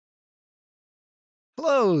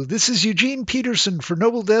Hello, this is Eugene Peterson for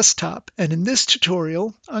Noble Desktop, and in this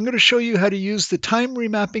tutorial, I'm going to show you how to use the time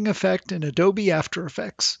remapping effect in Adobe After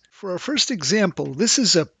Effects. For our first example, this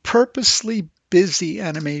is a purposely busy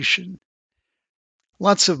animation.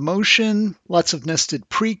 Lots of motion, lots of nested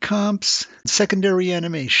pre-comps, secondary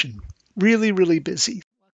animation. Really busy.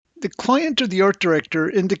 The client or the art director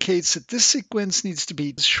indicates that this sequence needs to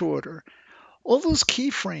be shorter. All those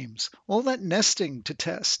keyframes, all that nesting to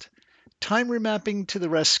test. Time remapping to the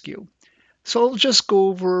rescue. So I'll just go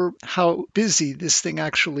over how busy this thing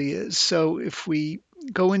actually is. So if we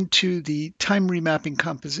go into the time remapping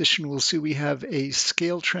composition, we'll see we have a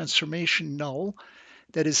scale transformation null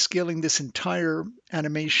that is scaling this entire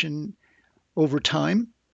animation over time.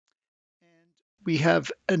 And we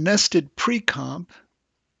have a nested pre-comp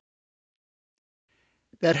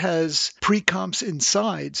that has pre-comps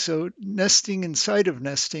inside, so nesting inside of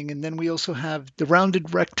nesting. And then we also have the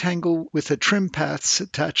rounded rectangle with a trim paths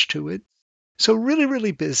attached to it. So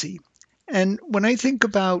really busy. And when I think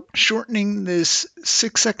about shortening this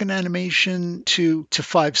 6-second animation to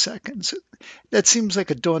 5 seconds, that seems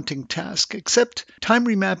like a daunting task, except time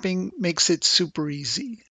remapping makes it super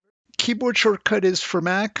easy. Keyboard shortcut is for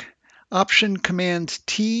Mac, Option Command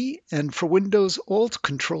T, and for Windows, Alt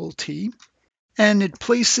Control T. And it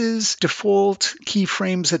places default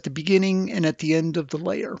keyframes at the beginning and at the end of the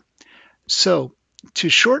layer. So to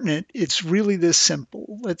shorten it, it's really this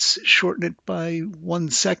simple. Let's shorten it by 1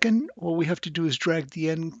 second. All we have to do is drag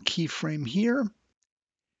the end keyframe here,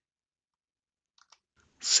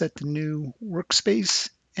 set the new workspace,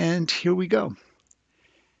 and here we go.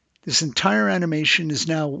 This entire animation is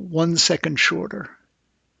now 1 second shorter.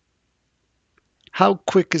 How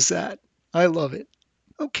quick is that? I love it.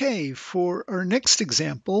 Okay, for our next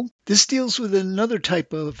example, this deals with another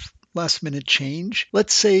type of last minute change.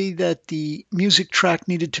 Let's say that the music track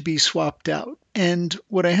needed to be swapped out. And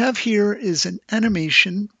what I have here is an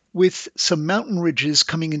animation with some mountain ridges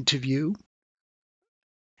coming into view.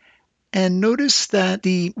 And notice that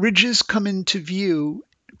the ridges come into view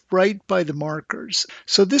right by the markers.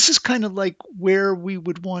 So this is kind of like where we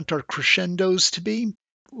would want our crescendos to be.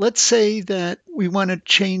 Let's say that we want to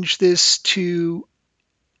change this to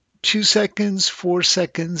 2 seconds, 4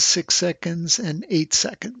 seconds, 6 seconds, and 8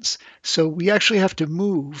 seconds. So we actually have to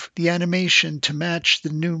move the animation to match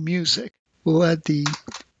the new music. We'll add the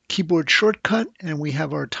keyboard shortcut, and we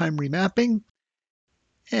have our time remapping.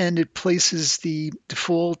 And it places the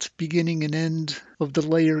default beginning and end of the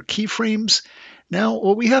layer keyframes. Now,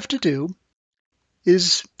 all we have to do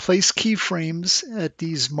is place keyframes at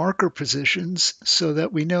these marker positions so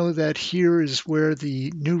that we know that here is where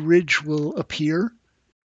the new ridge will appear.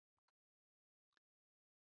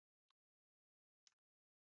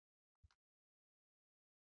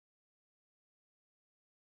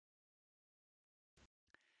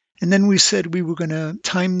 And then we said we were going to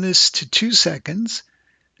time this to 2 seconds.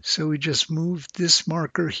 So we just move this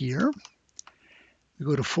marker here. We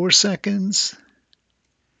go to 4 seconds,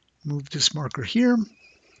 move this marker here,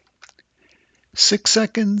 6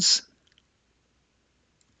 seconds,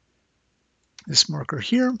 this marker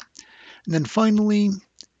here, and then finally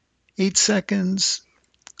 8 seconds,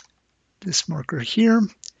 this marker here.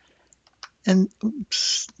 And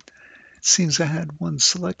oops, it seems I had one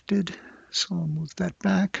selected, so I'll move that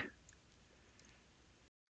back.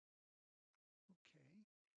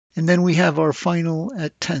 And then we have our final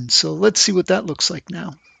at 10. So let's see what that looks like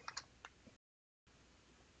now.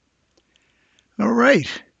 All right.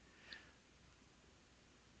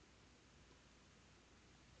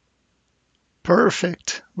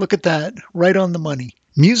 Perfect. Look at that. Right on the money.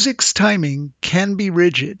 Music's timing can be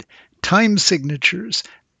rigid. Time signatures,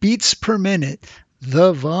 beats per minute,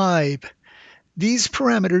 the vibe. These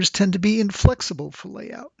parameters tend to be inflexible for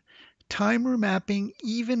layout. Time remapping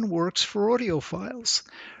even works for audio files.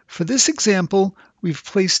 For this example, we've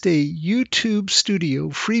placed a YouTube Studio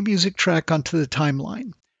free music track onto the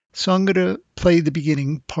timeline. So I'm going to play the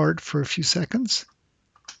beginning part for a few seconds.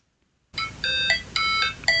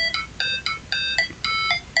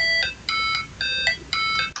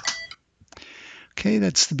 Okay,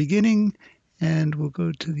 that's the beginning, and we'll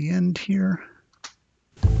go to the end here.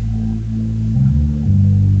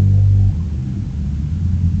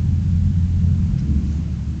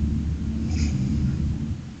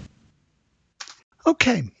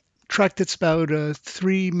 Okay, track that's about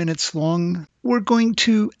 3 minutes long. We're going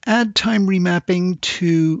to add time remapping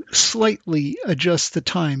to slightly adjust the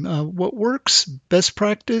time. What works, best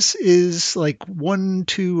practice, is like 1,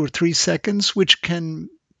 2, or 3 seconds, which can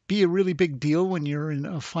be a really big deal when you're in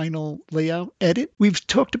a final layout edit. We've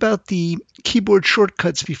talked about the keyboard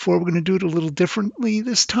shortcuts before. We're going to do it a little differently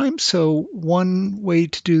this time. So one way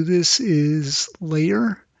to do this is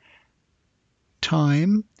Layer,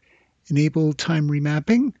 Time, enable Time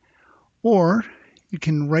Remapping, or you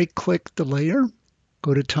can right-click the layer,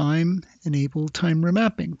 go to Time, enable Time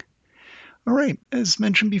Remapping. All right, as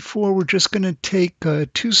mentioned before, we're just going to take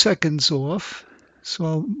 2 seconds off. So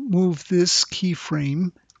I'll move this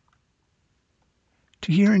keyframe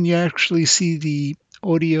to here, and you actually see the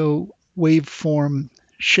audio waveform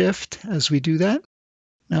shift as we do that.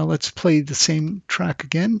 Now let's play the same track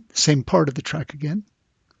again, same part of the track again.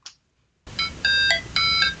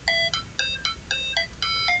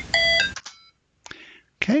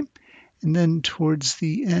 Okay, and then towards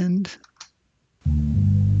the end,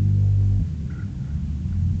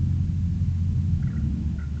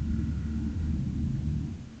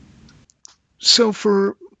 so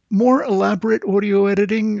for more elaborate audio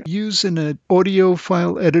editing, use an audio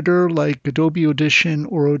file editor like Adobe Audition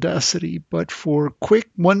or Audacity. But for quick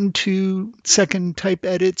 1-2 second type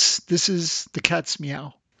edits, this is the cat's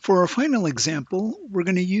meow. For our final example, we're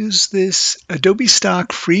going to use this Adobe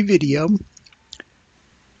stock free video.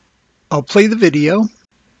 I'll play the video.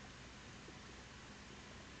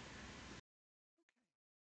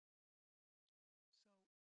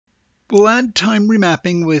 We'll add time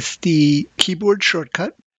remapping with the keyboard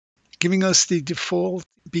shortcut, giving us the default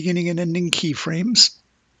beginning and ending keyframes.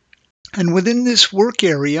 And within this work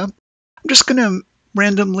area, I'm just going to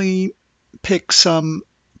randomly pick some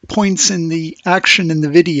points in the action in the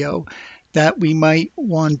video that we might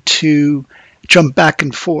want to jump back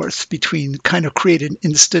and forth between, kind of create an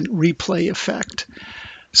instant replay effect.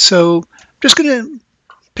 So I'm just going to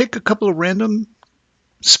pick a couple of random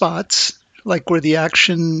spots, like where the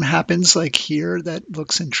action happens, like here, that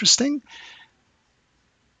looks interesting.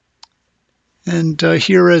 And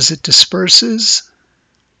here as it disperses.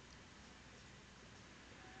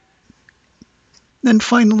 Then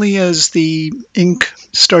finally, as the ink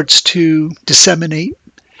starts to disseminate.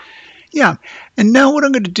 Yeah, and now what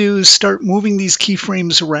I'm going to do is start moving these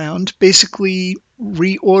keyframes around, basically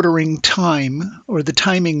reordering time, or the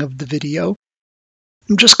timing of the video.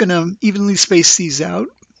 I'm just going to evenly space these out.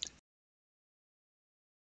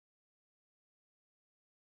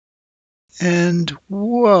 And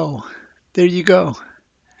whoa, there you go.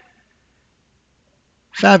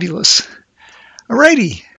 Fabulous.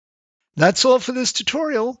 Alrighty, that's all for this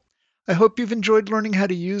tutorial. I hope you've enjoyed learning how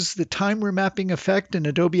to use the time remapping effect in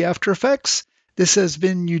Adobe After Effects. This has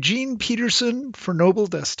been Eugene Peterson for Noble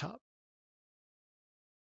Desktop.